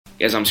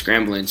as I'm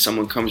scrambling,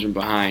 someone comes from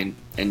behind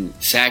and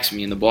sacks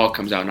me, and the ball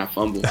comes out, and I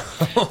fumble.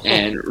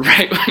 And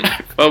right when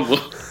I fumble,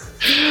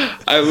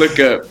 I look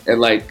up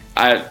and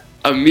I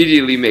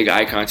immediately make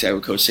eye contact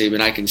with Coach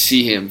Saban. I can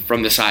see him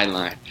from the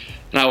sideline,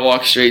 and I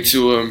walk straight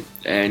to him,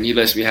 and he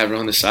lets me have it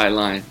on the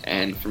sideline.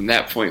 And from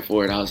that point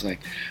forward, I was like,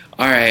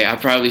 all right, I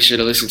probably should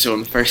have listened to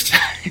him the first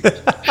time.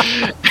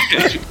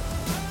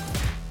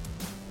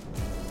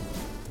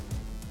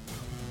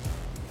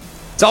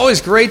 It's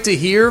always great to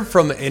hear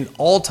from an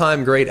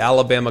all-time great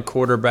Alabama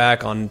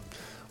quarterback on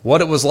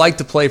what it was like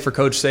to play for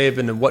Coach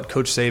Saban and what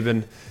Coach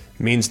Saban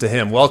means to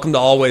him. Welcome to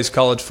Always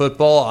College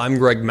Football. I'm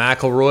Greg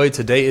McElroy.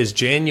 Today is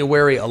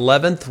January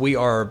 11th. We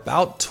are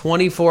about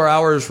 24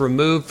 hours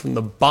removed from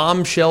the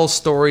bombshell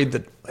story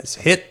that has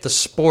hit the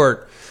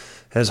sport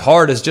as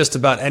hard as just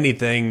about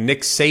anything.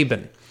 Nick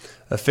Saban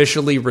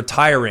officially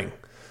retiring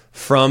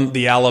from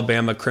the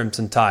Alabama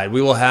Crimson Tide.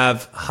 We will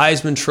have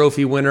Heisman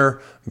Trophy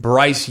winner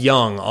Bryce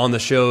Young on the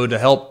show to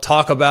help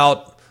talk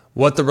about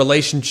what the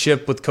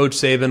relationship with Coach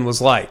Saban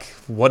was like,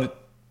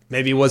 what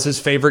maybe was his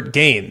favorite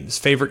game, his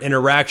favorite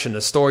interaction,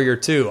 a story or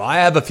two. I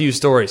have a few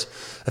stories,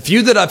 a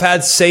few that I've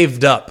had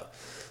saved up,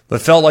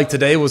 but felt like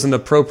today was an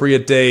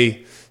appropriate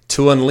day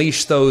to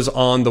unleash those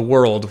on the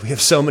world. We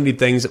have so many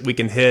things that we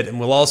can hit, and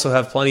we'll also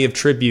have plenty of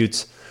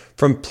tributes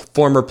from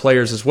former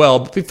players as well.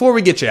 But before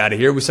we get you out of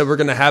here, we said we're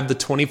going to have the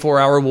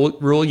 24-hour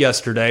rule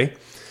yesterday.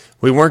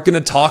 We weren't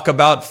going to talk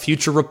about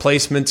future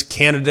replacements,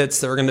 candidates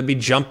that are going to be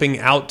jumping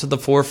out to the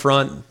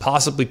forefront,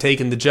 possibly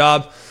taking the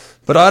job.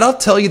 But what I'll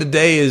tell you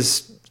today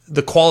is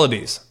the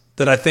qualities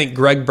that I think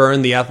Greg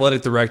Byrne, the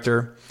athletic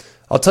director,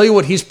 I'll tell you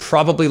what he's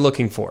probably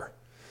looking for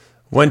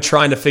when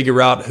trying to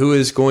figure out who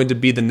is going to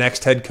be the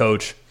next head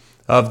coach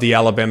of the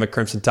Alabama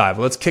Crimson Tide.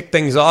 Well, let's kick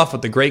things off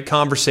with a great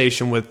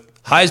conversation with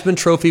Heisman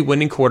Trophy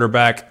winning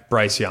quarterback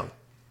Bryce Young.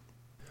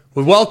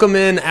 We welcome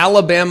in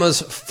Alabama's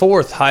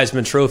fourth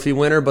Heisman Trophy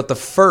winner, but the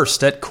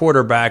first at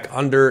quarterback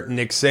under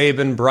Nick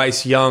Saban.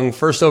 Bryce Young,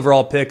 first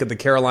overall pick of the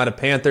Carolina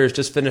Panthers,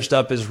 just finished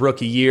up his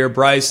rookie year.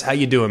 Bryce, how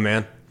you doing,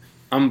 man?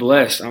 I'm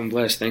blessed.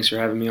 Thanks for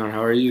having me on.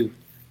 How are you?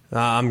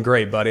 I'm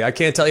great, buddy. I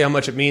can't tell you how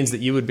much it means that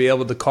you would be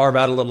able to carve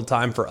out a little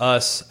time for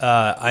us.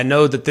 I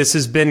know that this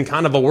has been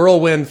kind of a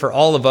whirlwind for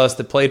all of us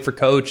that played for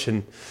Coach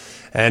and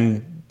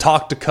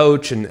talked to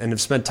Coach and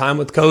have spent time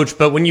with Coach.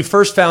 But when you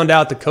first found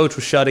out the Coach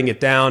was shutting it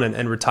down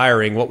and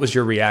retiring, what was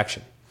your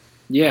reaction?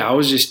 Yeah, I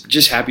was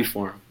just happy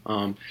for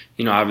him.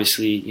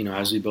 Obviously,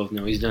 as we both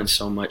know, he's done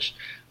so much.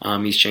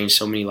 He's changed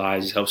so many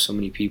lives. He's helped so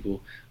many people.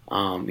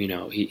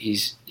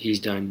 He's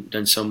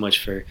done so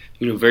much for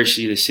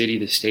university, the city,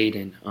 the state,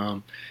 and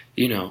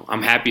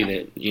I'm happy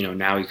that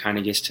now he kind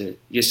of gets to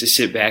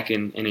sit back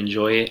and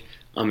enjoy it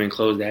and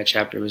close that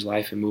chapter of his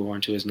life and move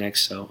on to his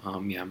next. So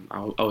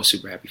I was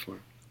super happy for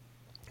him.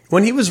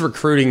 When he was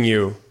recruiting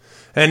you,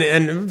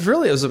 and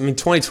really it was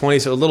 2020,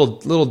 so a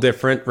little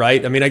different,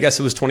 right? I mean, I guess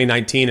it was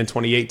 2019 and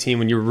 2018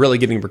 when you were really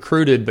getting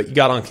recruited, but you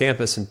got on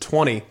campus in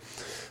 20.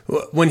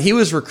 When he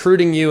was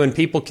recruiting you and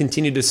people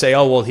continued to say,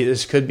 oh, well,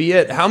 this could be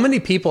it, how many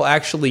people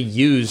actually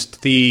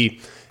used the,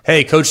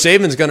 hey, Coach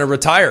Saban's going to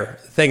retire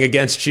thing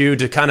against you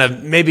to kind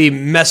of maybe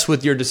mess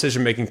with your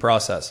decision-making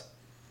process?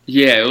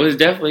 Yeah, it was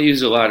definitely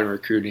used a lot in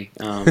recruiting.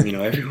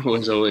 Everyone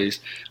was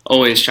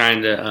always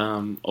trying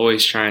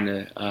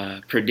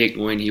to predict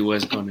when he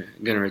was gonna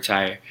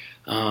retire.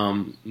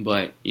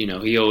 But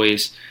he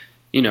always,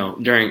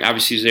 during,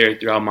 obviously he was there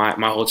throughout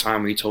my whole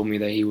time. He told me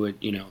that he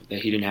would, that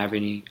he didn't have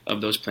any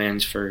of those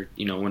plans for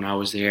when I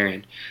was there,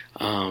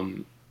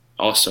 and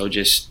also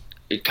just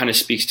it kind of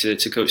speaks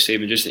to Coach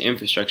Saban, just the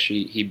infrastructure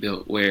he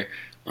built where.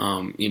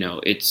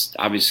 It's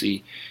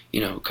obviously,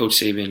 Coach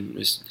Saban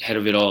was head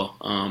of it all,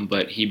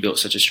 but he built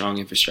such a strong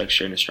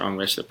infrastructure and a strong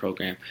rest of the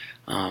program.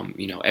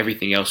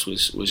 Everything else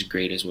was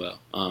great as well.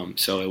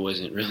 So it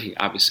wasn't really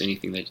obviously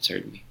anything that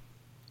deterred me.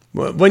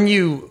 When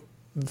you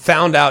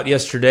found out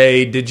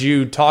yesterday, did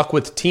you talk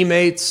with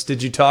teammates?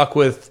 Did you talk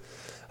with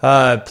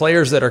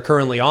players that are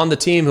currently on the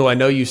team who I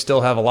know you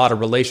still have a lot of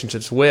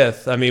relationships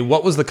with? I mean,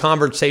 what was the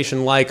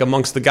conversation like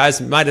amongst the guys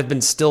that might have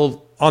been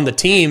still on the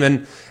team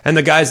and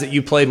the guys that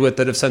you played with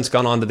that have since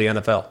gone on to the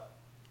NFL?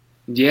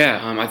 Yeah,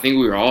 I think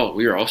we were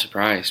all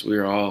surprised. We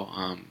were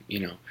all,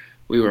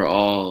 we were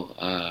all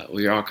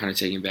kind of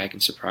taken back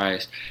and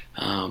surprised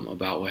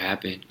about what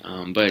happened.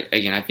 But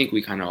again, I think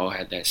we kind of all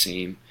had that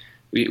same.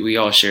 We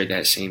all shared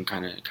that same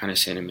kind of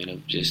sentiment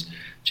of just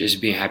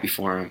being happy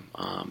for him.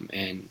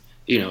 And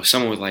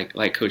someone with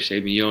like Coach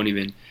Saban, you don't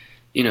even,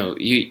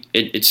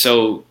 it's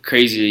so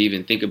crazy to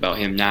even think about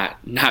him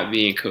not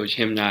being coach,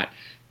 him not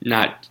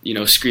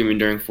screaming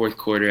during fourth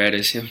quarter at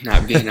us, him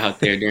not being out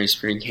there during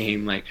spring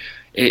game. Like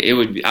it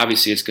would be,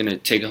 obviously it's going to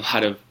take a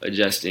lot of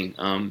adjusting.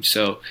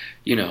 So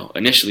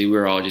initially we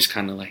were all just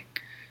kind of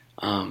like,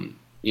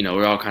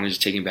 we're all kind of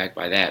just taken back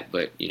by that.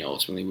 But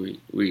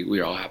ultimately we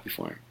were all happy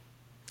for him.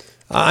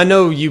 I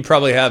know you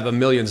probably have a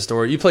million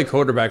stories. You play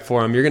quarterback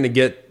for him. You're gonna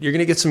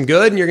get some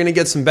good and you're gonna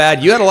get some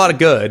bad. You had a lot of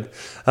good,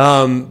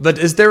 but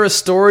is there a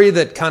story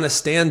that kind of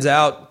stands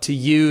out to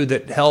you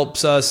that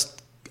helps us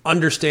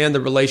understand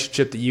the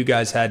relationship that you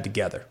guys had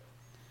together?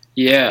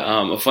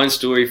 Yeah, a fun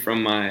story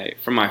from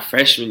my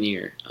freshman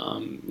year.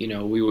 It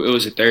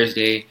was a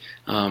Thursday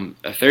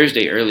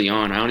early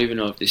on. I don't even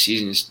know if the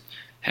season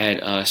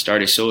had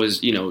started. So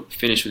it was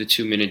finished with a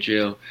 2 minute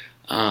drill,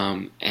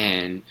 and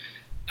it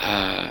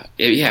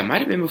might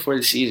have been before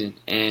the season.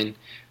 And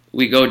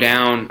we go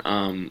down,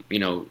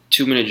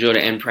 2 minute drill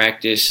to end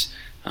practice.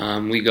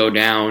 We go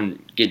down,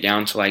 get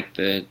down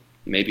to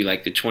maybe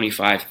the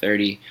 25,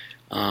 30,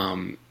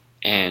 and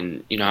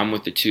I'm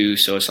with the two,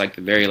 so it's like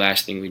the very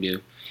last thing we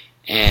do.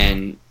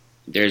 And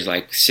there's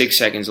like 6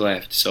 seconds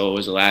left, so it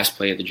was the last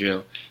play of the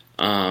drill.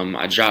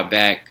 I drop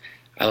back,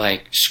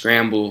 I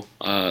scramble,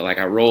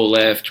 I roll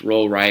left,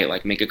 roll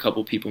right, make a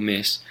couple people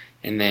miss,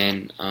 and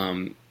then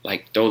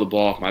throw the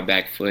ball off my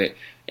back foot,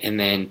 and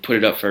then put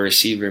it up for a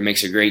receiver. It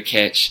makes a great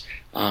catch,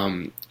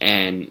 and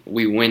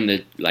we win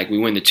the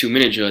 2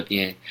 minute drill at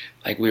the end.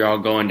 We were all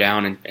going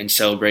down and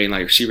celebrating.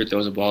 Receiver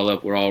throws a ball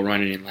up, we're all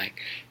running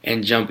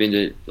and jump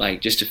into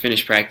just to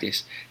finish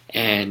practice.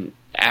 And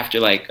after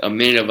a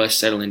minute of us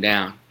settling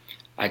down,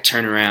 I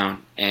turn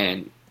around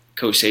and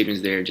Coach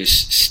Saban's there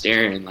just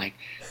staring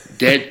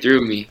dead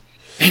through me.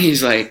 And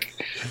he's all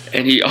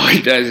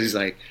he does is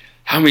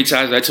how many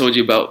times have I told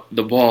you about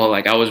the ball?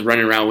 I was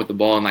running around with the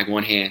ball in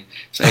one hand.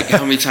 It's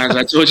how many times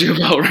have I told you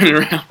about running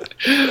around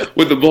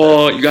with the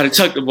ball? You got to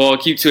tuck the ball,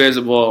 keep two hands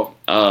of the ball.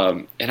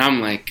 And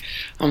I'm like,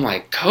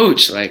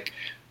 Coach, I'm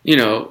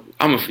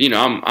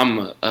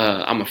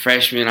a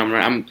freshman.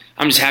 I'm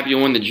just happy I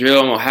won the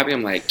drill. I'm all happy.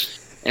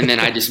 And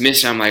then I just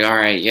missed it. I'm all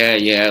right, yeah,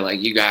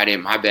 you got it.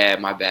 My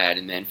bad.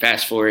 And then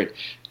fast forward,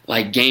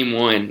 game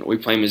one, we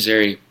play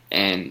Missouri,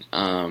 and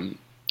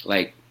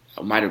it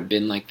might have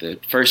been the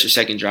first or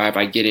second drive.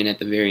 I get in at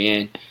the very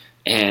end,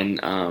 and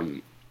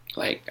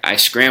I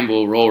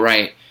scramble, roll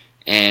right,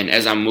 and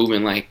as I'm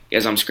moving,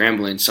 as I'm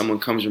scrambling, someone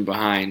comes from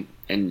behind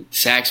and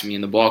sacks me,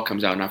 and the ball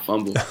comes out, and I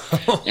fumble.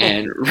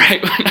 And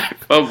right when I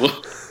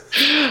fumble,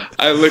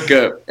 I look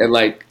up, and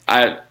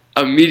I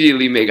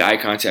immediately make eye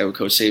contact with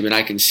Coach Saban.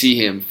 I can see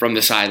him from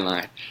the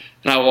sideline,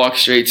 and I walk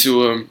straight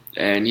to him,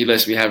 and he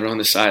lets me have it on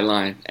the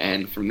sideline.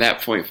 And from that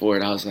point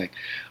forward, I was like,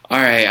 all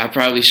right, I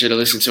probably should have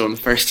listened to him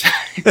the first time.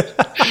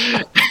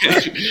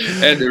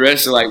 And the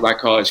rest of my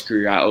college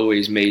career, I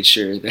always made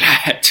sure that I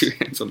had two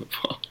hands on the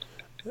ball.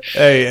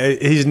 Hey,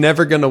 he's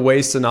never going to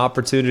waste an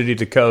opportunity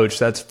to coach.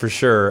 That's for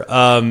sure.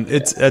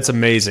 That's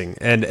amazing,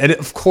 and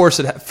of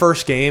course,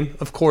 first game.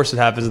 Of course, it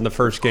happens in the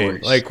first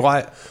game.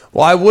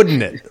 Why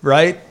wouldn't it?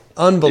 Right?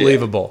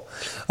 Unbelievable.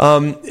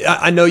 Yeah.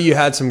 I know you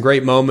had some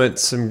great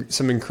moments,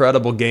 some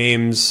incredible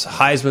games.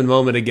 Heisman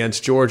moment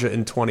against Georgia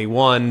in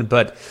 21.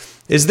 But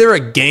is there a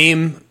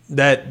game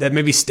that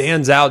maybe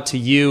stands out to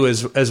you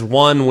as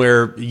one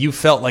where you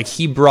felt like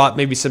he brought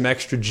maybe some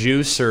extra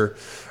juice, or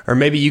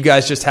maybe you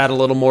guys just had a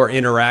little more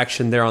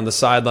interaction there on the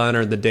sideline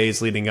or the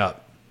days leading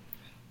up?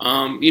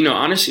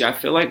 Honestly, I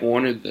feel like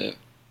one of the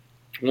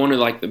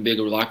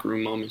bigger locker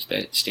room moments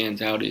that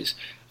stands out is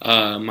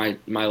my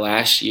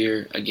last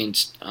year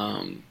against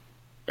my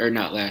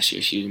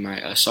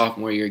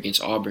sophomore year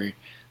against Auburn,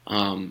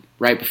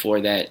 right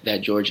before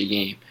that Georgia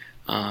game.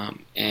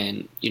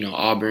 And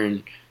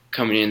Auburn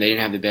coming in, they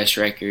didn't have the best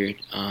record,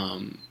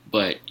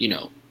 but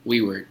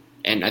we were,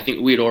 and I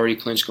think we had already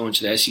clinched going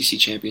to the SEC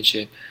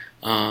championship,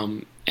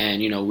 and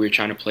we were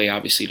trying to play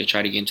obviously to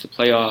try to get into the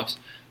playoffs,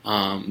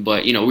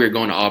 but we were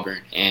going to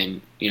Auburn,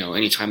 and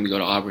anytime we go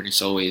to Auburn,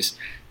 it's always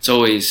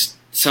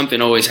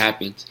something always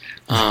happens,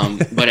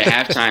 but at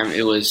halftime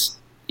it was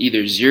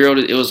either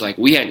it was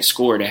we hadn't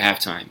scored at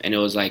halftime, and it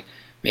was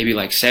maybe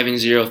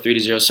 7-0,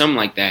 3-0, something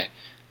like that.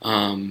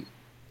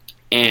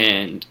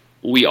 And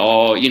we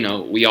all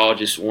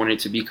just wanted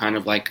to be kind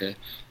of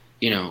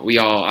we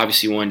all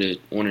obviously we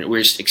were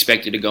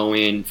expected to go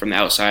in from the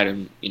outside,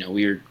 and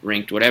we were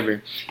ranked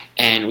whatever,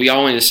 and we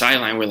all went to the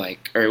sideline. We went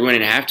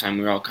into halftime.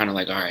 We were all kind of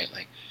all right,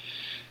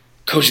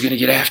 Coach is gonna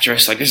get after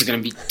us. This is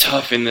gonna be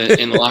tough in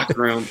the locker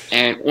room.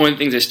 And one of the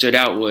things that stood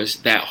out was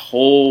that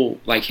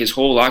his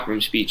whole locker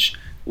room speech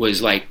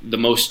was one of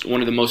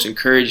the most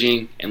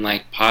encouraging and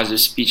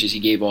positive speeches he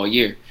gave all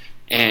year,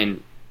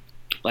 and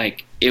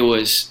it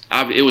was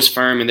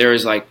firm, and there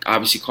was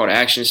obviously call to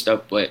action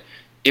stuff, but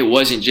it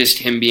wasn't just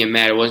him being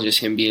mad. It wasn't just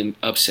him being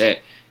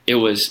upset. It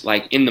was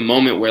in the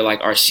moment where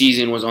our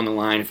season was on the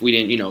line. If we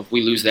didn't, if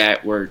we lose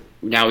that,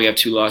 now we have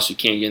 2 losses. We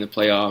can't get in the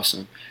playoffs.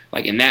 And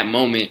in that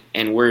moment,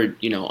 and we're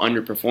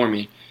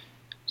underperforming,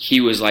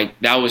 he was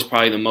that was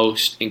probably the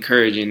most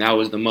encouraging. That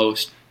was the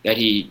most that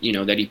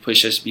he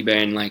pushed us to be better,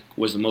 and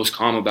was the most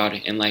calm about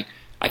it. And I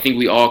think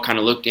we all kind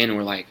of looked in and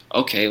were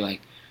okay,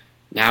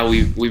 now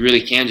we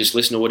really can just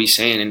listen to what he's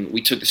saying. And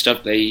we took the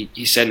stuff that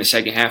he said in the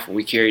second half, and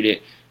we carried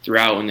it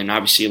throughout. And then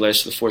obviously it led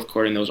us to the fourth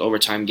quarter in those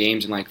overtime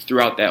games. And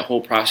throughout that whole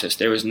process,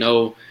 there was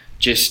no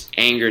just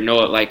anger, no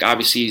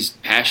obviously he's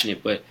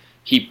passionate, but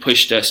he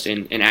pushed us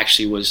and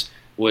actually was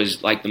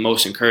the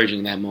most encouraging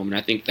in that moment.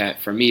 I think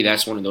that for me,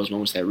 that's one of those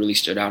moments that really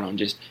stood out on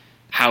just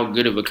how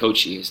good of a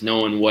coach he is,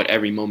 knowing what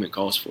every moment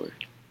calls for.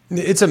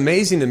 It's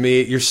amazing to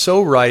me. You're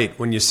so right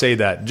when you say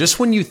that. Just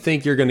when you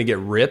think you're going to get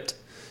ripped,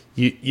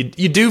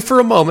 You do for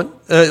a moment,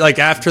 like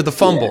after the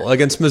fumble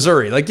against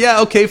Missouri. Like,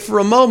 yeah, okay, for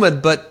a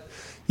moment, but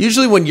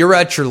usually when you're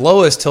at your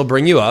lowest, he'll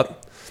bring you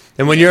up.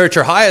 And when you're at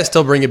your highest,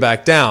 he'll bring you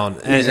back down.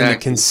 And the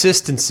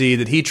consistency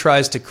that he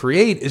tries to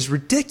create is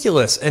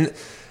ridiculous. And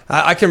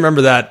I can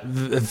remember that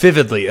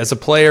vividly as a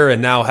player,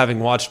 and now having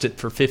watched it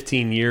for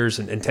 15 years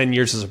and 10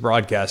 years as a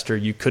broadcaster,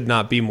 you could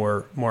not be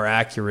more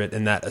accurate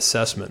in that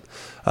assessment.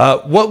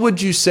 What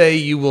would you say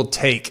you will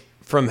take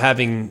from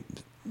having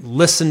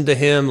listened to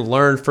him,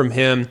 learned from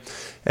him?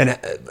 And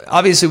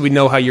obviously we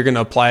know how you're going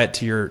to apply it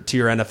to your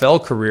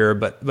NFL career,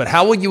 but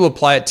how will you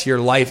apply it to your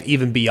life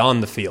even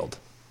beyond the field?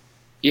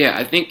 Yeah,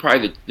 I think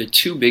probably the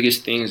two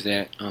biggest things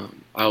that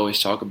I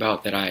always talk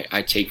about that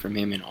I take from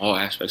him in all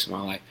aspects of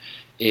my life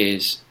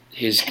is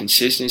his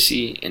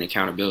consistency and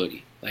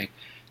accountability. Like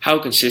how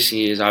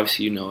consistent he is,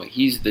 obviously,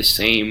 he's the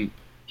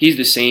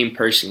same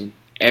person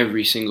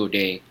every single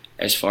day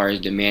as far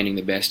as demanding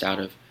the best out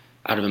of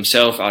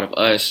himself, out of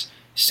us.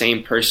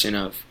 Same person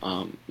of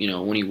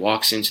when he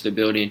walks into the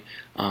building,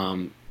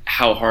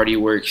 how hard he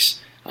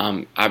works.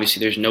 Obviously,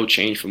 there's no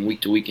change from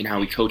week to week in how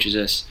he coaches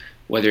us,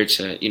 whether it's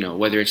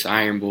the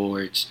Iron Bowl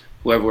or it's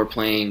whoever we're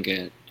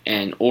playing,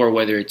 or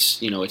whether it's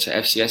it's a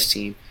FCS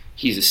team.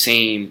 He's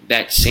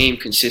that same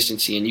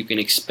consistency, and you can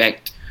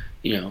expect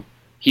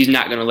he's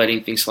not going to let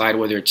anything slide,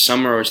 whether it's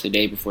summer or it's the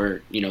day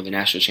before the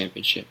national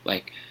championship.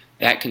 Like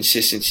that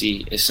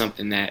consistency is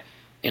something that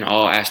in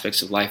all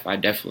aspects of life I've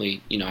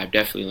definitely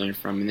learned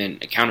from. And then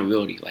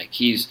accountability, like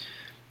he's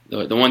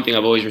the one thing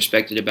I've always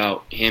respected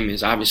about him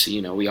is obviously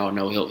we all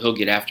know he'll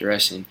get after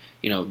us, and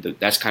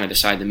that's kind of the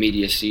side the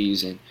media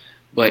sees,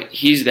 but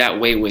he's that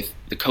way with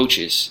the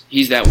coaches.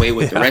 He's that way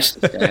with the rest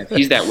of the staff.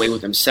 He's that way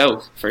with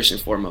himself, first and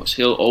foremost.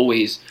 He'll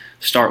always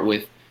start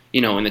with,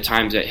 in the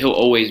times that he'll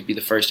always be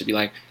the first to be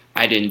like,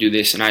 I didn't do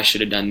this and I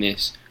should have done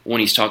this when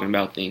he's talking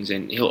about things.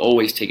 And he'll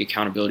always take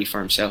accountability for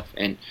himself.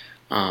 And,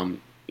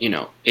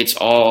 it's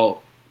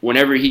all,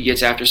 whenever he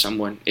gets after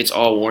someone, it's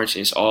all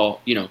warranted. It's all,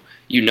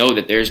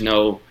 that there's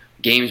no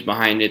games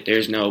behind it.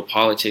 There's no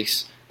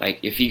politics. Like,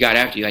 if he got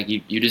after you, like,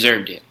 you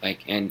deserved it.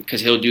 Like, and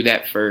because he'll do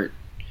that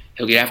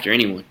he'll get after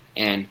anyone.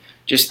 And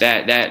just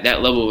that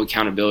level of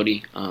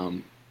accountability,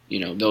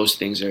 those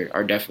things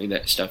are definitely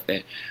that stuff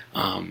that,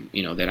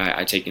 that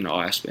I take in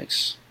all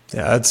aspects.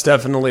 Yeah, that's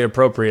definitely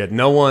appropriate.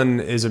 No one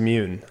is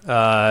immune.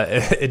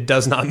 It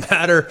does not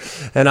matter.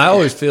 And I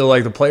always feel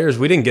like the players,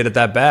 we didn't get it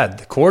that bad.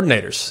 The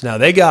coordinators, now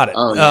they got it.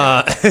 Oh,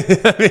 yeah.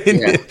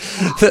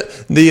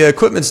 The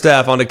equipment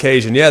staff on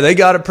occasion, yeah, they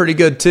got it pretty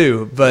good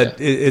too. But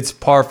it's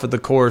par for the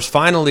course.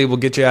 Finally, we'll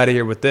get you out of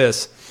here with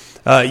this.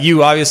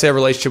 You obviously have a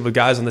relationship with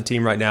guys on the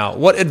team right now.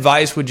 What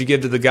advice would you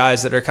give to the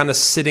guys that are kind of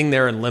sitting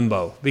there in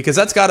limbo? Because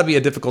that's got to be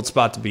a difficult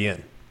spot to be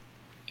in.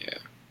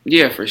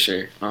 Yeah, for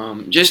sure.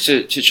 Just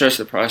to trust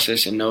the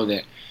process and know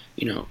that,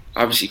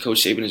 obviously Coach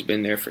Saban has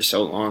been there for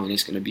so long, and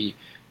it's going to be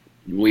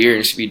weird and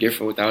it's going to be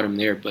different without him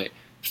there. But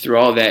through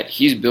all that,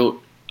 he's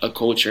built a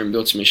culture and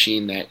built a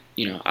machine that,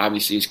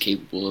 obviously is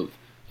capable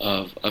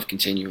of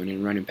continuing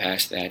and running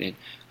past that. And,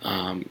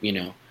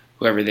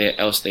 whoever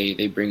else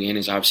they bring in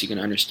is obviously going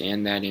to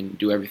understand that and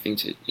do everything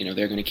to,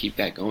 they're going to keep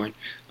that going.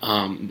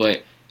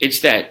 But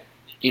it's that,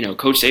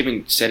 Coach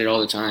Saban said it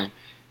all the time.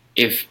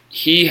 If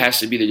he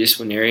has to be the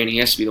disciplinarian, he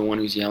has to be the one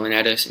who's yelling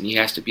at us, and he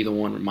has to be the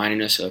one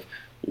reminding us of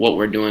what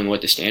we're doing, what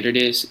the standard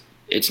is,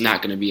 it's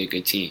not going to be a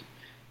good team.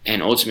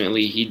 And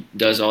ultimately, he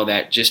does all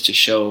that just to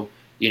show,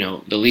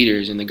 the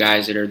leaders and the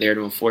guys that are there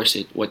to enforce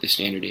it, what the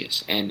standard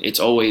is. And he's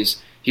always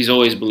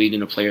believed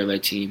in a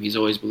player-led team. He's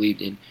always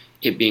believed in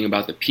it being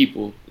about the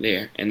people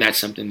there, and that's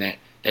something that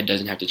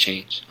doesn't have to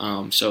change.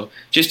 So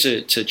just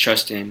to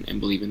trust in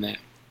and believe in that.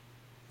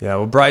 Yeah,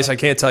 well, Bryce, I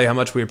can't tell you how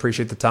much we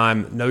appreciate the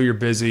time. Know you're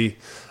busy.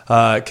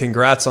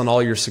 Congrats on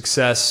all your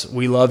success.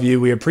 We love you.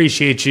 We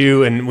appreciate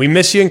you, and we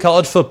miss you in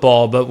college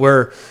football, but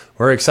we're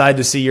excited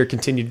to see your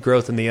continued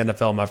growth in the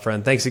NFL, my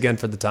friend. Thanks again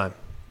for the time.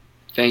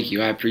 Thank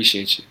you. I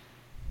appreciate you.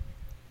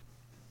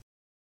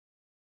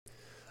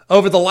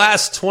 Over the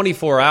last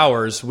 24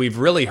 hours, we've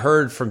really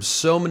heard from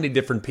so many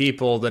different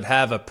people that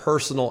have a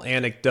personal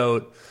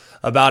anecdote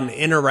about an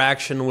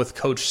interaction with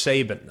Coach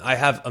Saban. I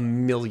have a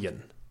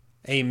million,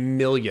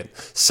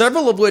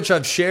 several of which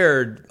I've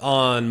shared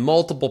on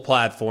multiple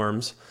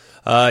platforms.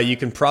 You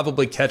can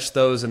probably catch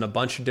those in a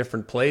bunch of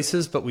different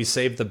places, but we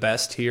saved the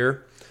best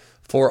here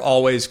for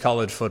Always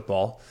College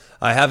Football.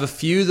 I have a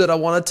few that I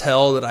want to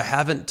tell that I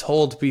haven't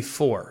told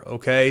before,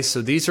 okay?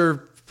 So these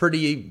are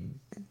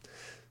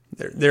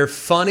they're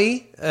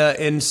funny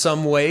in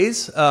some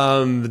ways.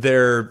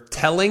 They're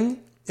telling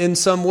in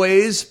some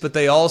ways, but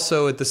they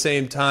also at the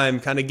same time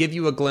kind of give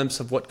you a glimpse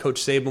of what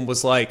Coach Saban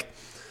was like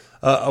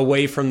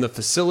away from the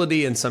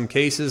facility in some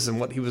cases and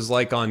what he was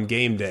like on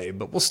game day.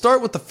 But we'll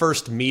start with the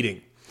first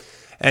meeting.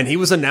 And he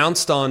was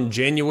announced on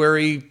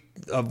January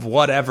of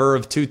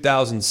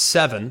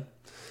 2007.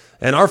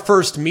 And our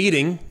first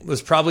meeting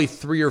was probably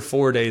 3 or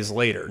 4 days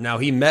later. Now,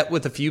 he met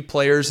with a few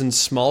players in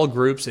small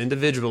groups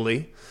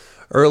individually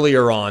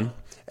earlier on.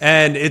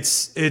 And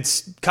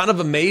it's kind of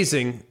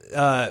amazing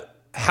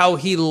how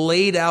he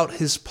laid out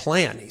his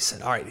plan. He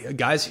said, all right,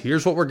 guys,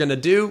 here's what we're going to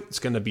do. It's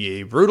going to be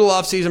a brutal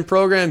offseason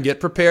program. Get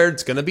prepared.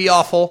 It's going to be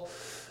awful.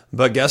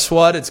 But guess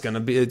what?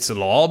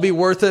 It'll all be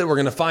worth it. We're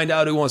going to find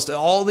out who wants to,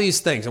 all these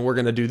things. And we're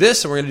going to do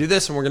this, and we're going to do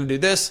this, and we're going to do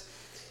this.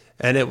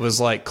 And it was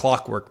like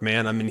clockwork,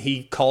 man. I mean,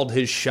 he called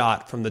his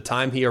shot from the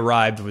time he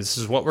arrived. This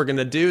is what we're going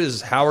to do. This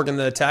is how we're going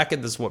to attack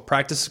it. This is what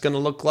practice is going to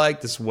look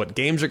like. This is what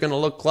games are going to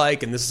look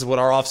like. And this is what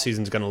our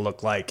offseason is going to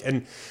look like.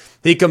 And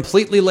he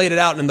completely laid it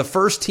out. And in the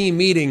first team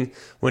meeting,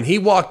 when he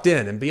walked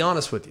in, and be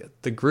honest with you,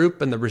 the group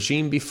and the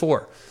regime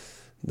before,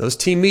 those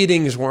team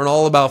meetings weren't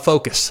all about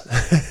focus.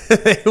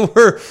 They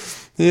were,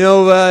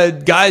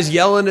 guys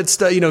yelling at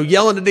stuff,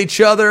 yelling at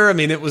each other. I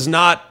mean, it was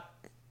not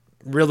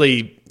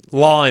really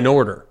law and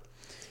order.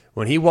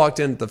 When he walked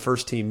into the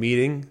first team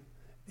meeting,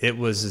 it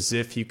was as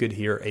if you could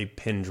hear a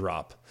pin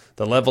drop.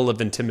 The level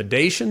of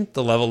intimidation,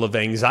 the level of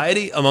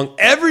anxiety among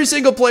every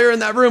single player in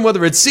that room,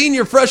 whether it's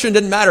senior, freshman,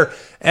 didn't matter.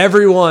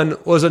 Everyone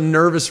was a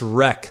nervous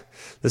wreck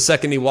the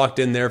second he walked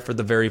in there for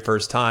the very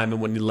first time.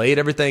 And when he laid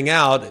everything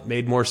out, it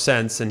made more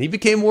sense. And he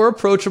became more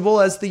approachable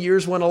as the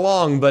years went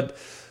along. But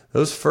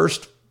those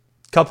first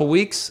couple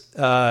weeks,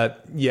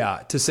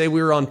 to say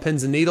we were on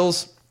pins and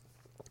needles,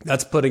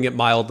 that's putting it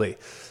mildly.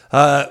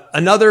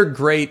 Another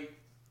great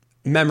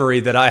memory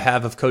that I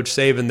have of Coach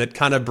Saban that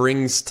kind of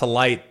brings to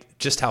light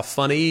just how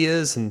funny he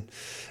is and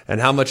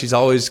how much he's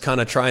always kind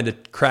of trying to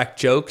crack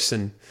jokes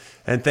and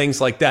things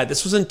like that.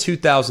 This was in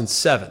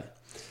 2007.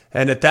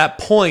 And at that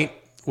point,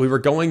 we were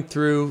going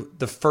through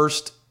the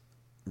first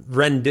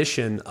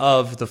rendition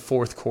of the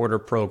fourth quarter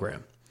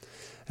program.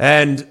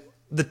 And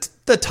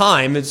the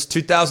time, it's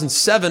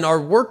 2007, our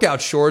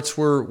workout shorts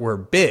were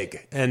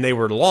big and they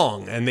were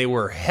long and they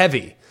were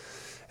heavy.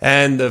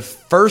 And the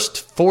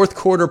first fourth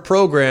quarter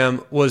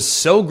program was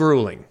so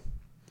grueling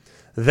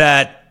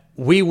that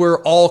we were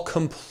all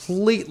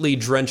completely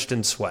drenched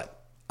in sweat.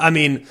 I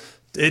mean,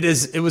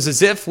 it was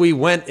as if we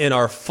went in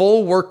our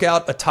full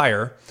workout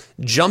attire,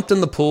 jumped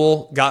in the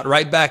pool, got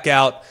right back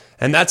out,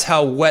 and that's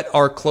how wet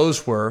our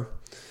clothes were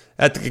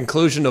at the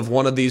conclusion of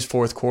one of these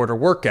fourth quarter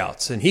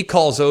workouts. And he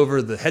calls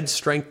over the head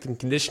strength and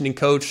conditioning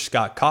coach,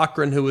 Scott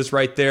Cochran, who was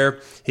right there.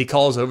 He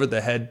calls over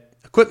the head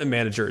equipment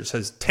manager. It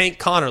says Tank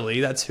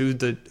Connerly, that's who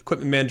the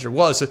equipment manager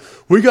was. So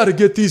we got to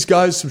get these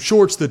guys some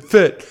shorts that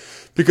fit,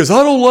 because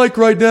I don't like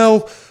right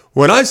now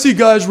when I see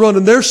guys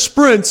running their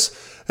sprints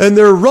and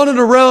they're running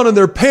around and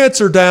their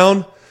pants are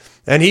down.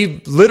 And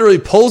he literally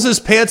pulls his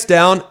pants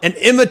down and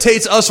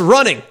imitates us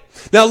running.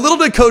 Now, little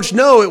did Coach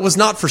know it was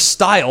not for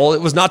style.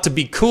 It was not to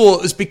be cool.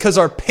 It was because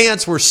our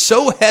pants were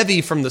so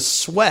heavy from the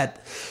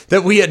sweat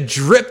that we had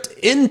dripped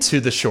into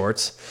the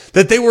shorts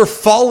that they were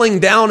falling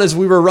down as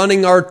we were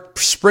running our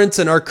sprints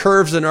and our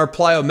curves and our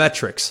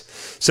plyometrics.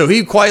 So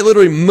he quite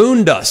literally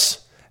mooned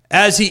us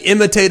as he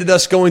imitated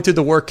us going through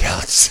the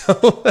workout. So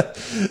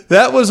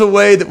that was a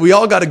way that we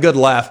all got a good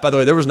laugh. By the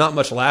way, there was not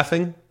much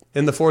laughing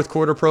in the fourth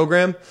quarter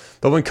program,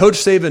 but when Coach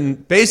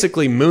Saban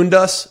basically mooned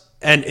us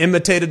and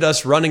imitated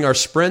us running our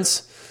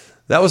sprints,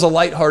 that was a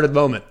lighthearted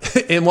moment.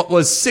 In what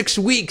was 6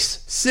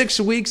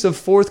 weeks of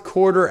fourth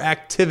quarter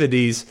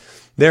activities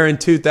there in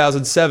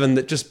 2007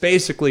 that just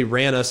basically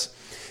ran us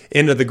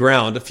into the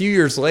ground. A few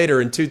years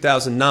later, in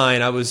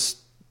 2009, I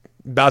was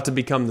about to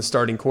become the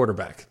starting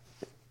quarterback.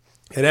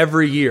 And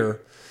every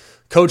year,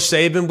 Coach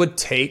Saban would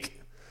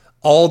take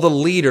all the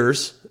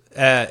leaders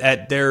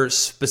at their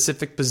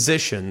specific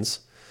positions,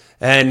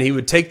 and he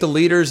would take the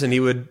leaders and he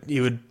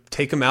would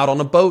take them out on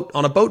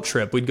a boat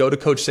trip. We'd go to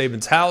Coach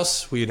Saban's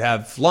house. We'd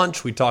have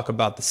lunch. We'd talk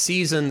about the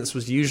season. This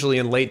was usually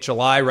in late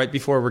July, right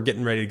before we're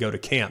getting ready to go to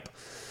camp.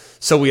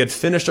 So we had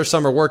finished our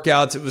summer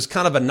workouts. It was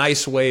kind of a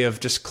nice way of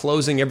just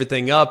closing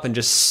everything up and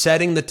just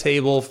setting the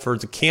table for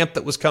the camp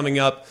that was coming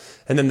up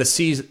and then the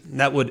season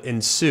that would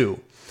ensue.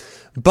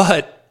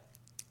 But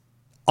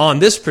on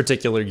this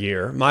particular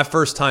year, my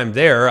first time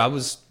there, I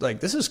was like,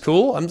 this is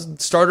cool. I'm a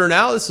starter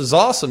now. This is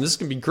awesome. This is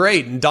going to be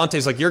great. And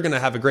Dante's like, you're going to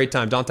have a great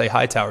time. Dante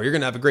Hightower, you're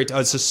going to have a great time.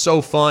 It's just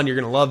so fun. You're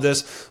going to love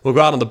this. We'll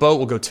go out on the boat.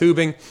 We'll go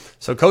tubing.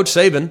 So Coach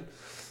Saban,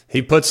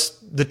 he puts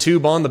the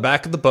tube on the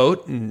back of the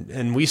boat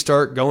and we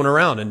start going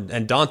around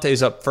and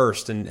Dante's up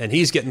first and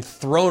he's getting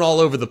thrown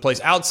all over the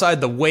place outside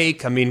the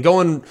wake. I mean,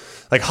 going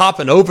like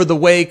hopping over the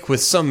wake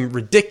with some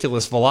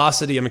ridiculous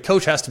velocity. I mean,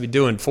 Coach has to be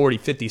doing 40,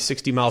 50,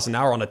 60 miles an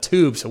hour on a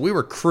tube. So we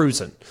were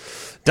cruising.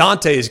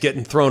 Dante is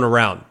getting thrown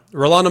around.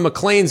 Rolando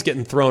McClain's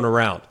getting thrown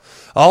around.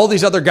 All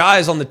these other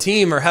guys on the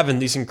team are having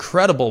these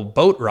incredible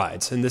boat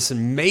rides and this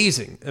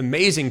amazing,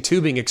 amazing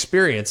tubing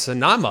experience.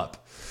 And I'm up.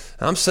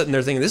 I'm sitting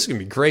there thinking, this is going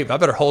to be great, but I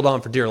better hold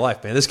on for dear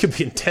life, man. This could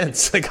be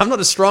intense. Like, I'm not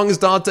as strong as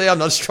Dante. I'm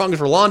not as strong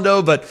as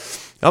Rolando, but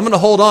I'm going to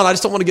hold on. I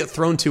just don't want to get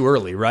thrown too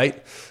early, right?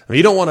 I mean,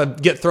 you don't want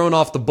to get thrown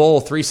off the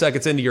bowl 3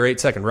 seconds into your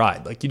 8-second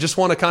ride. Like, you just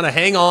want to kind of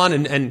hang on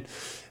and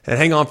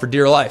hang on for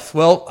dear life.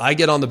 Well, I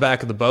get on the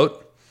back of the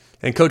boat,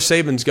 and Coach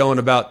Saban's going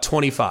about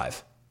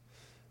 25.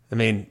 I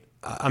mean,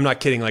 I'm not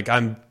kidding. Like,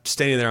 I'm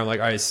standing there. I'm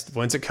like, all right,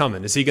 when's it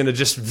coming? Is he going to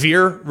just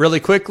veer really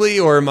quickly,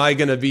 or am I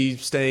going to be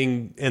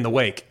staying in the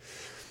wake?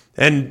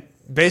 And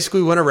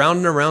basically went around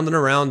and around and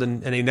around,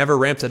 and he never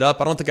ramped it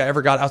up. I don't think I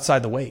ever got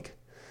outside the wake.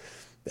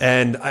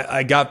 And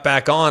I got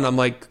back on. I'm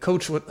like,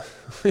 Coach, what?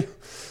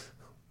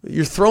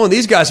 You're throwing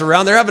these guys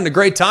around. They're having a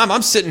great time.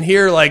 I'm sitting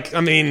here like,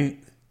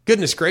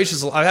 goodness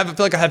gracious, I feel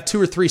like I have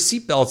 2 or 3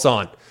 seatbelts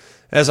on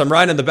as I'm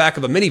riding in the back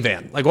of a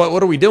minivan. Like,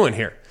 what are we doing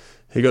here?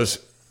 He goes,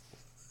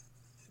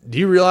 do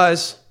you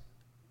realize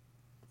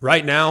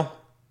right now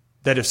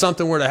that if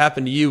something were to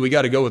happen to you, we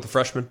got to go with the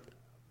freshman?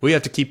 We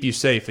have to keep you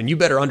safe, and you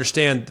better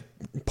understand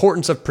the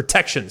importance of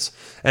protections,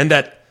 and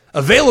that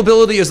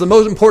availability is the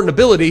most important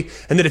ability,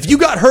 and that if you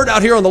got hurt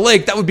out here on the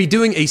lake, that would be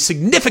doing a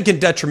significant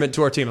detriment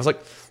to our team. I was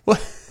like,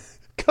 what?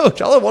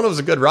 Coach, all I wanted was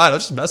a good ride. I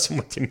was just messing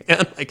with you,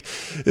 man. Like,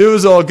 it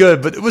was all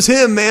good, but it was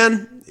him,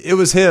 man. It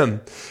was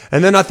him.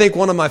 And then I think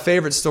one of my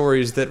favorite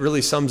stories that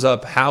really sums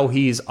up how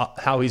he's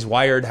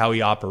wired, how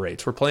he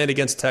operates. We're playing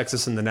against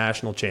Texas in the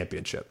national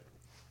championship.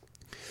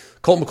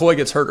 Colt McCoy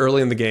gets hurt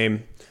early in the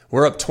game.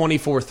 We're up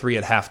 24-3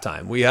 at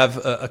halftime. We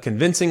have a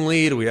convincing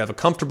lead. We have a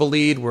comfortable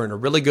lead. We're in a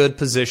really good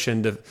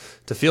position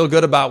to feel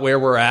good about where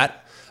we're at.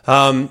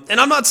 And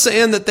I'm not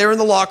saying that they're in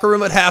the locker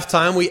room at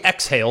halftime. We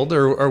exhaled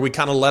or we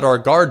kind of let our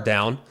guard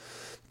down.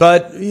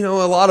 But, a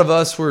lot of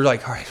us were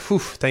like, all right, whew,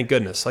 thank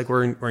goodness. Like,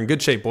 we're in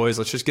good shape, boys.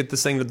 Let's just get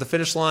this thing to the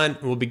finish line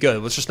and we'll be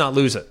good. Let's just not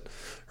lose it,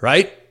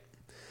 right?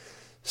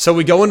 So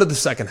we go into the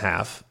second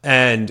half,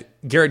 and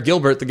Garrett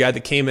Gilbert, the guy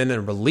that came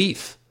in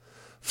relief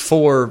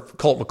for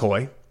Colt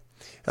McCoy,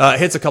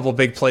 hits a couple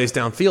big plays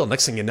downfield.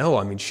 Next thing you know,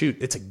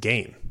 it's a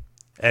game.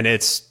 And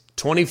it's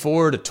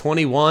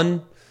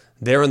 24-21.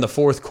 There in the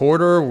fourth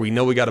quarter, we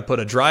know we got to put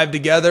a drive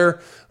together.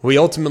 We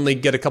ultimately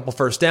get a couple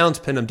first downs,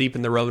 pin them deep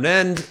in their own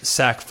end,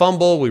 sack,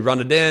 fumble. We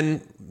run it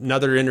in,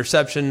 another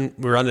interception.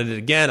 We run it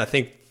again. I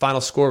think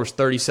final score was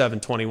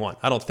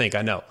 37-21.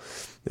 I know.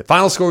 The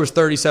final score was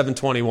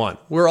 37-21.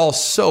 We're all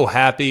so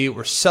happy.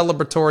 We're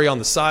celebratory on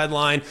the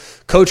sideline.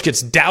 Coach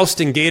gets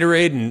doused in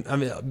Gatorade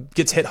and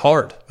gets hit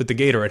hard with the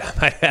Gatorade, I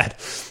might add.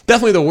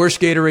 Definitely the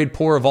worst Gatorade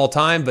pour of all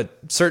time, but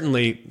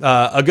certainly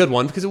a good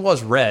one because it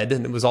was red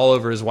and it was all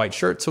over his white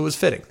shirt, so it was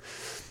fitting.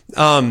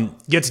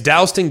 Gets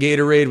doused in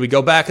Gatorade. We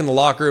go back in the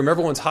locker room.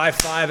 Everyone's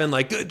high-fiving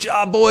like, good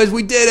job, boys.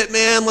 We did it,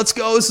 man. Let's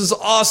go. This is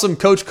awesome.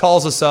 Coach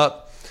calls us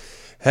up,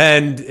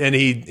 and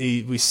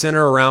we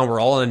center around.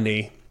 We're all on a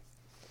knee.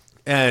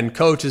 And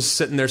Coach is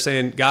sitting there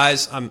saying,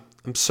 guys, I'm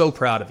so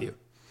proud of you.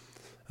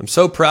 I'm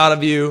so proud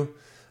of you.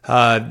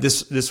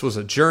 This was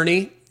a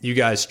journey. You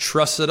guys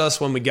trusted us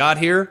when we got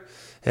here.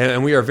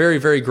 And we are very,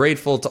 very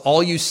grateful to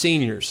all you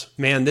seniors.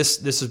 Man,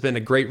 this has been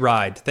a great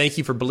ride. Thank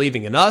you for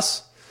believing in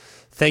us.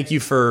 Thank you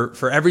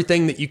for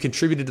everything that you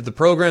contributed to the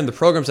program. The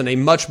program's in a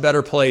much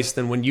better place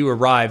than when you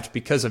arrived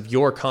because of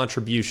your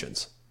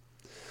contributions.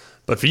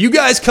 But for you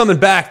guys coming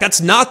back,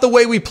 that's not the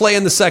way we play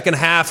in the second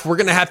half. We're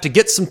going to have to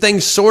get some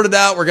things sorted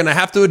out. We're going to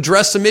have to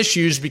address some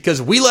issues because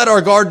we let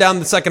our guard down in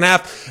the second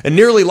half and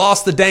nearly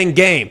lost the dang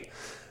game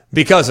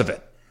because of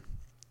it.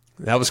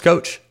 That was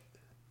Coach.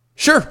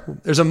 Sure,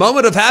 there's a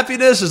moment of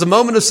happiness, there's a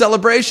moment of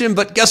celebration,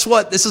 but guess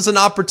what? This is an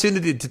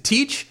opportunity to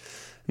teach,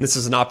 and this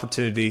is an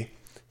opportunity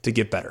to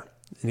get better.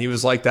 And he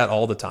was like that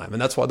all the time.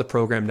 And that's why the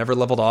program never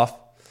leveled off.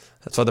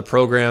 That's why the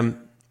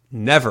program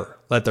never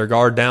let their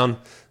guard down.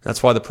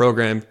 That's why the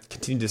program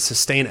continued to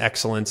sustain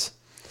excellence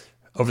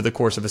over the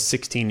course of a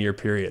 16-year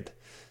period.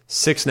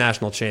 6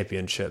 national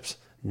championships,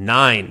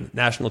 9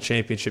 national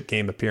championship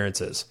game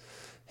appearances,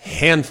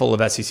 handful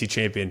of SEC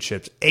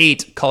championships,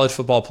 8 college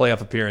football playoff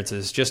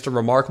appearances. Just a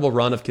remarkable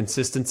run of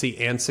consistency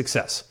and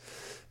success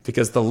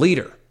because the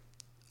leader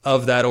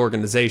of that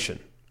organization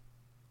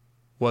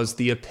was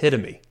the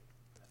epitome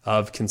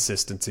of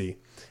consistency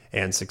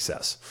and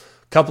success.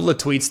 Couple of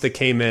tweets that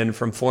came in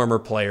from former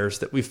players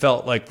that we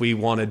felt like we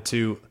wanted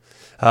to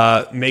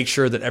make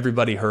sure that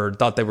everybody heard,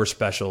 thought they were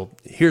special.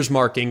 Here's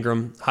Mark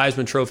Ingram,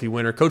 Heisman Trophy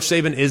winner. Coach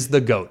Saban is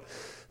the GOAT.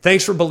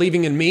 Thanks for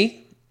believing in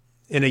me,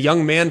 in a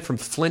young man from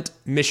Flint,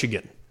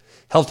 Michigan.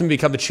 Helped him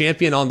become a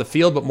champion on the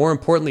field, but more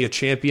importantly, a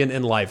champion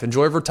in life.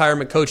 Enjoy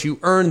retirement, Coach. You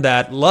earned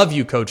that. Love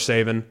you, Coach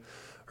Saban.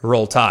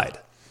 Roll Tide.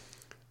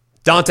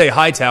 Dante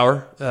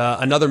Hightower,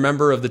 another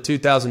member of the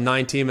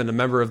 2009 team and a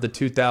member of the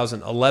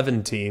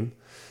 2011 team.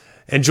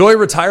 Enjoy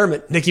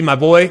retirement, Nicky, my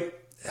boy.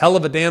 Hell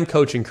of a damn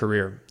coaching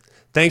career.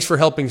 Thanks for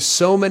helping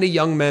so many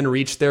young men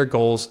reach their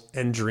goals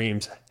and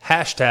dreams.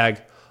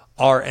 Hashtag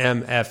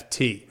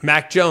RMFT.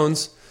 Mac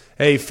Jones,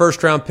 a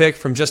first-round pick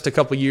from just a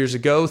couple years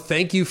ago.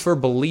 Thank you for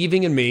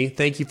believing in me.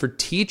 Thank you for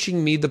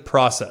teaching me the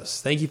process.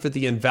 Thank you for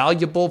the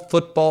invaluable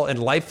football and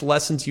life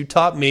lessons you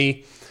taught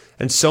me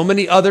and so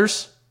many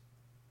others.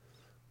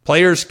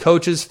 Players,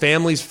 coaches,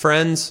 families,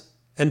 friends,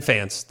 and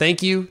fans.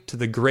 Thank you to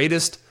the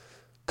greatest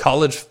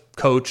college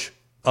coach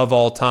of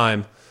all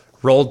time.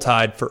 Roll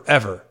Tide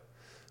forever,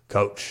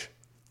 Coach.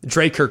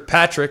 Dre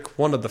Kirkpatrick,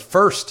 one of the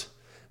first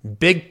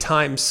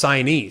big-time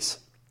signees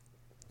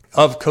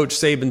of Coach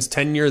Saban's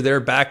tenure there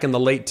back in the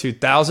late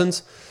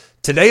 2000s.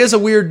 Today is a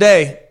weird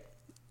day.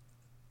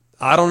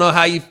 I don't know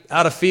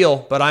how to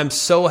feel, but I'm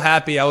so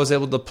happy I was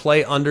able to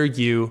play under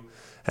you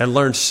and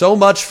learn so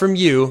much from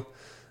you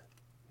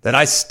that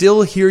I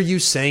still hear you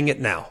saying it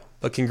now.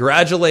 but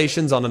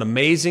congratulations on an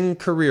amazing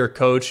career,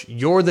 Coach.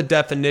 You're the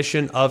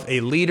definition of a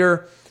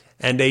leader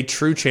and a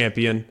true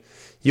champion.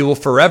 You will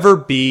forever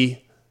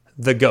be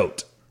the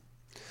GOAT.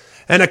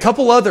 And a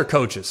couple other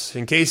coaches,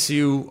 in case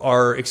you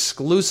are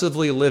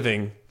exclusively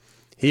living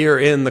here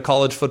in the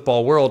college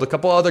football world, a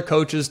couple other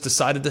coaches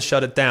decided to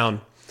shut it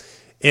down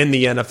in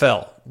the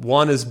NFL.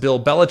 One is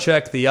Bill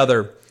Belichick. The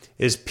other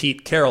is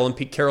Pete Carroll. And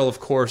Pete Carroll, of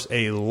course,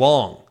 a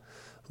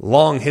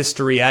long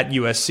history at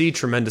USC,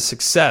 tremendous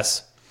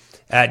success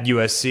at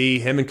USC.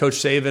 Him and Coach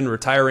Saban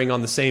retiring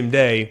on the same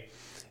day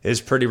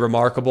is pretty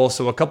remarkable.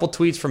 So a couple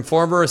tweets from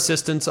former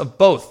assistants of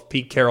both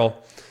Pete Carroll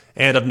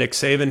and of Nick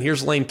Saban.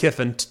 Here's Lane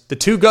Kiffin, the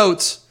two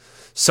GOATs,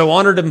 so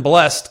honored and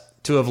blessed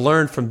to have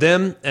learned from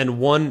them and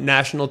won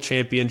national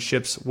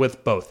championships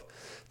with both.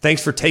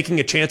 Thanks for taking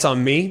a chance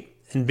on me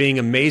and being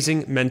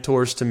amazing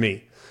mentors to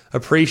me.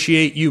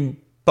 Appreciate you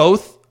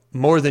both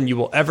more than you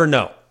will ever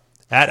know.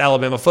 At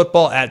Alabama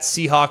football, at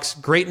Seahawks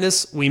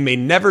greatness we may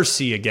never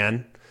see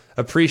again.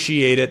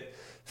 Appreciate it,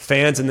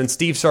 fans. And then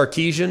Steve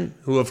Sarkisian,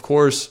 who of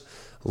course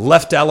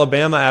left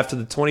Alabama after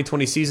the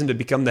 2020 season to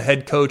become the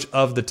head coach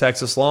of the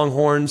Texas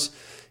Longhorns.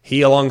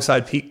 He,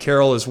 alongside Pete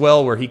Carroll as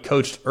well, where he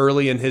coached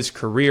early in his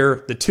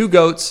career. The two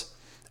GOATs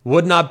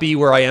would not be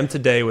where I am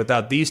today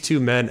without these two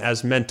men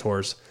as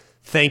mentors.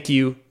 Thank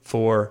you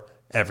for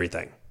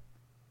everything.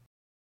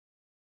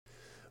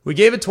 We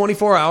gave it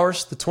 24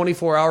 hours. The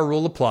 24-hour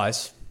rule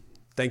applies.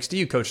 Thanks to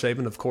you, Coach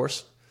Saban, of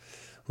course.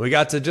 We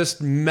got to just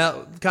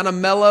kind of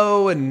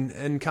mellow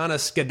and kind of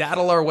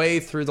skedaddle our way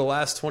through the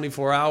last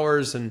 24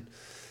 hours and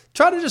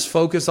try to just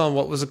focus on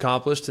what was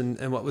accomplished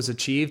and what was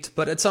achieved.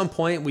 But at some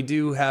point, we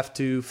do have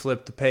to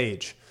flip the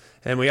page,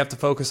 and we have to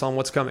focus on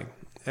what's coming.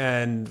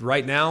 And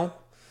right now,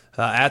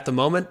 at the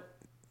moment,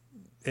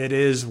 it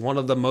is one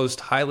of the most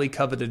highly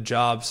coveted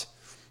jobs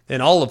in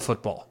all of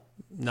football,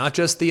 not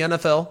just the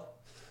NFL.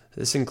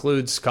 This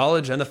includes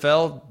college,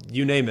 NFL,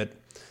 you name it.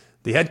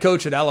 The head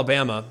coach at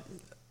Alabama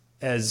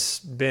has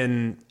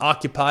been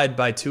occupied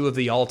by two of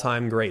the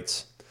all-time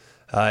greats,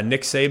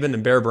 Nick Saban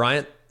and Bear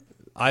Bryant.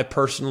 I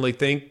personally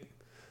think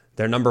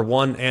they're number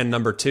one and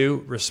number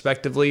two,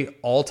 respectively,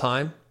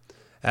 all-time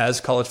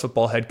as college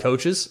football head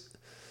coaches.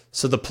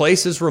 So the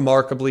place is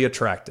remarkably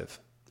attractive.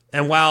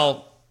 And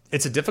while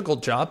it's a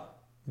difficult job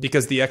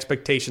because the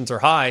expectations are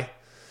high,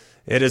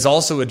 it is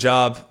also a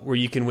job where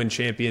you can win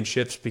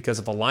championships because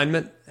of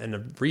alignment and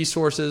the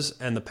resources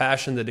and the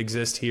passion that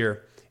exists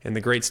here in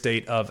the great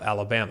state of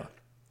Alabama.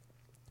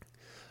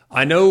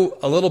 I know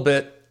a little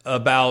bit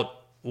about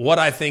what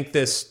I think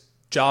this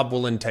job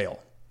will entail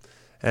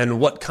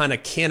and what kind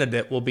of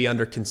candidate will be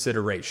under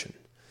consideration.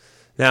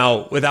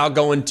 Now, without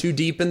going too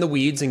deep in the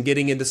weeds and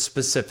getting into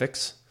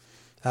specifics,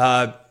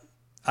 I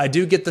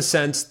do get the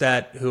sense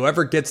that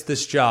whoever gets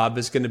this job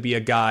is going to be a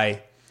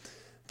guy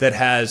that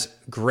has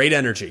great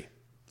energy,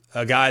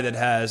 a guy that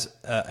has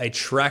a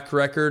track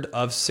record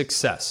of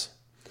success.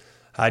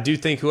 I do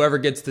think whoever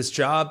gets this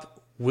job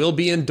will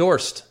be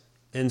endorsed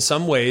in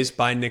some ways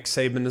by Nick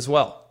Saban as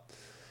well.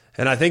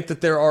 And I think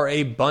that there are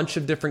a bunch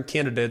of different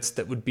candidates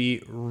that would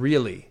be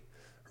really,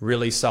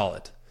 really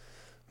solid.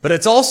 But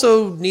it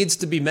also needs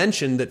to be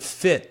mentioned that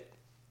fit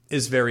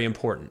is very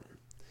important.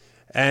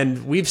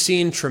 And we've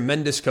seen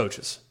tremendous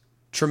coaches,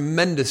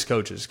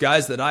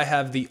 guys that I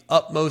have the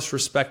utmost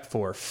respect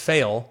for,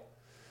 fail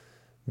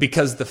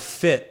because the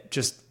fit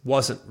just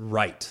wasn't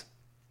right.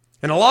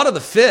 And a lot of the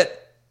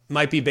fit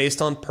might be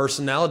based on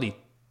personality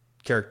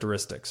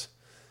characteristics,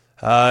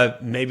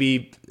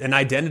 maybe an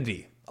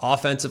identity,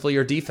 offensively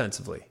or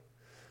defensively.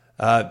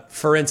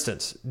 For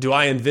instance, do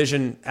I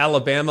envision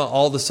Alabama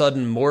all of a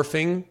sudden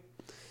morphing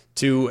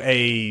to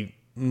a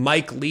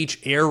Mike Leach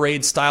air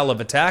raid style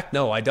of attack?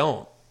 No, I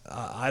don't.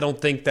 I don't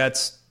think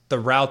that's the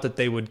route that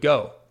they would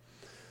go.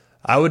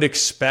 I would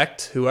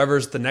expect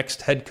whoever's the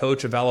next head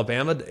coach of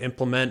Alabama to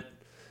implement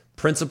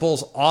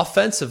principles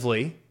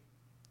offensively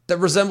that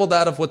resemble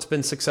that of what's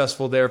been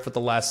successful there for the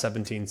last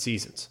 17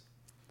 seasons.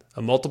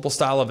 A multiple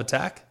style of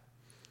attack,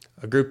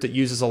 a group that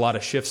uses a lot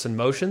of shifts and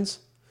motions,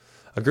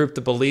 a group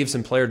that believes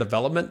in player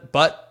development,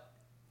 but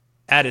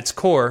at its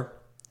core,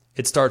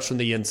 it starts from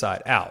the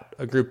inside out.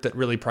 A group that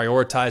really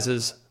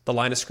prioritizes the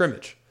line of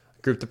scrimmage,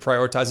 a group that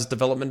prioritizes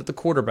development at the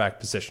quarterback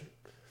position,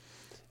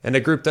 and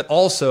a group that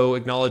also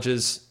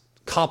acknowledges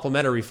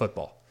complementary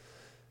football,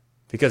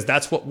 because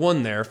that's what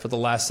won there for the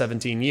last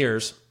 17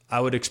 years. I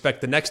would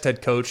expect the next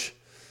head coach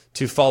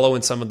to follow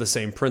in some of the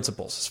same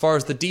principles. As far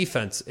as the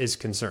defense is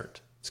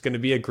concerned, it's going to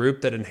be a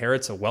group that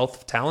inherits a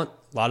wealth of talent,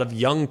 a lot of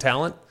young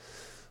talent,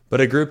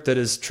 but a group that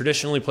has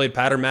traditionally played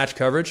pattern match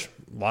coverage,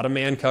 a lot of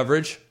man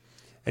coverage,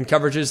 and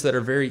coverages that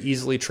are very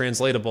easily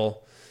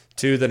translatable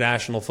to the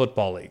National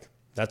Football League.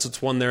 That's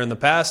what's won there in the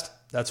past.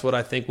 That's what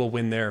I think will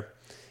win there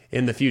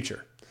in the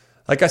future.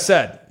 Like I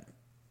said,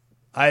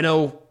 I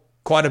know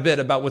quite a bit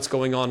about what's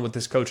going on with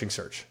this coaching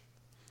search,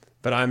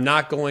 but I'm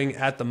not going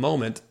at the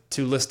moment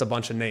to list a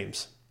bunch of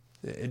names.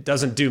 It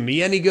doesn't do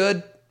me any good.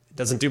 It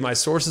doesn't do my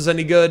sources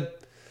any good.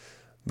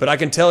 But I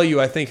can tell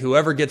you, I think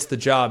whoever gets the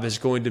job is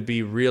going to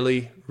be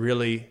really,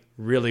 really,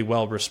 really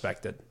well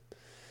respected.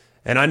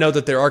 And I know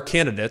that there are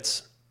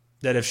candidates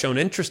that have shown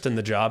interest in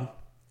the job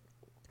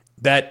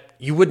that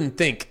you wouldn't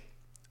think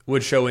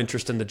would show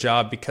interest in the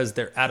job because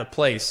they're at a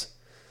place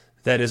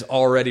that is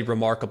already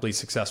remarkably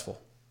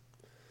successful.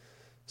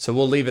 So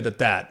we'll leave it at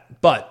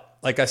that. But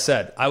like I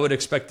said, I would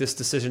expect this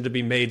decision to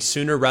be made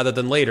sooner rather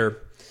than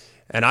later.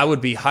 And I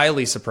would be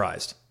highly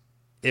surprised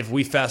if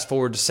we fast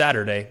forward to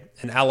Saturday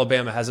and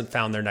Alabama hasn't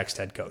found their next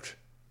head coach.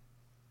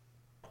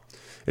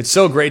 It's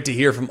so great to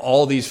hear from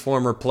all these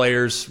former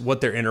players,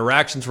 what their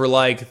interactions were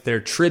like,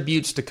 their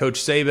tributes to Coach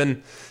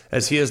Saban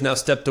as he has now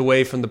stepped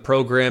away from the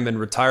program in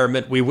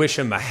retirement. We wish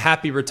him a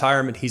happy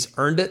retirement. He's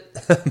earned it.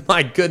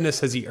 My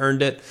goodness, has he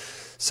earned it.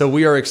 So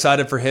we are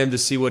excited for him to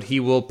see what he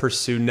will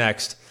pursue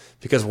next,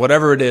 because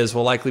whatever it is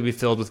will likely be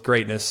filled with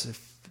greatness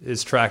if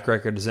his track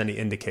record is any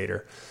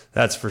indicator.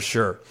 That's for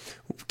sure.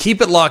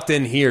 Keep it locked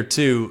in here,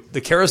 too.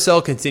 The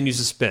carousel continues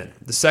to spin.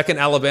 The second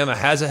Alabama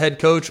has a head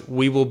coach,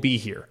 we will be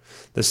here.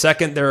 The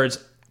second there is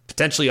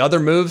potentially other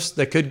moves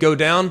that could go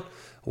down,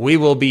 we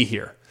will be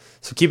here.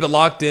 So keep it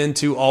locked in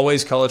to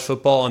Always College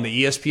Football on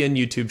the ESPN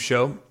YouTube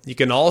show. You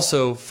can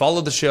also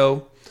follow the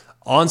show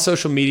on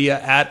social media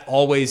at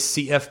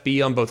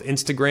AlwaysCFB on both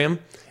Instagram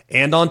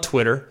and on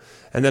Twitter.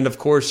 And then, of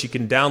course, you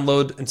can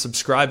download and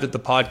subscribe to the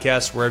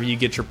podcast wherever you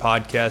get your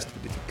podcast.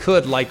 If you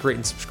could, like, rate,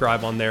 and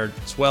subscribe on there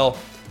as well,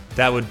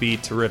 that would be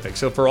terrific.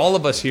 So for all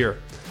of us here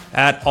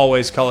at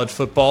Always College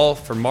Football,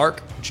 for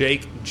Mark,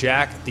 Jake,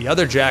 Jack, the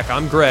other Jack,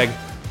 I'm Greg.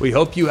 We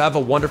hope you have a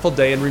wonderful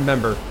day, and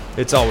remember,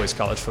 it's always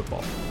college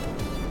football.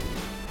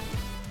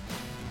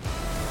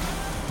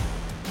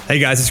 Hey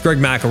guys, it's Greg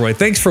McElroy.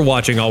 Thanks for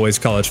watching Always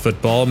College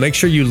Football. Make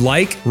sure you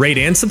like, rate,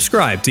 and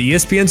subscribe to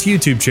ESPN's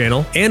YouTube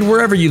channel and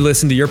wherever you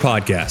listen to your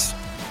podcasts.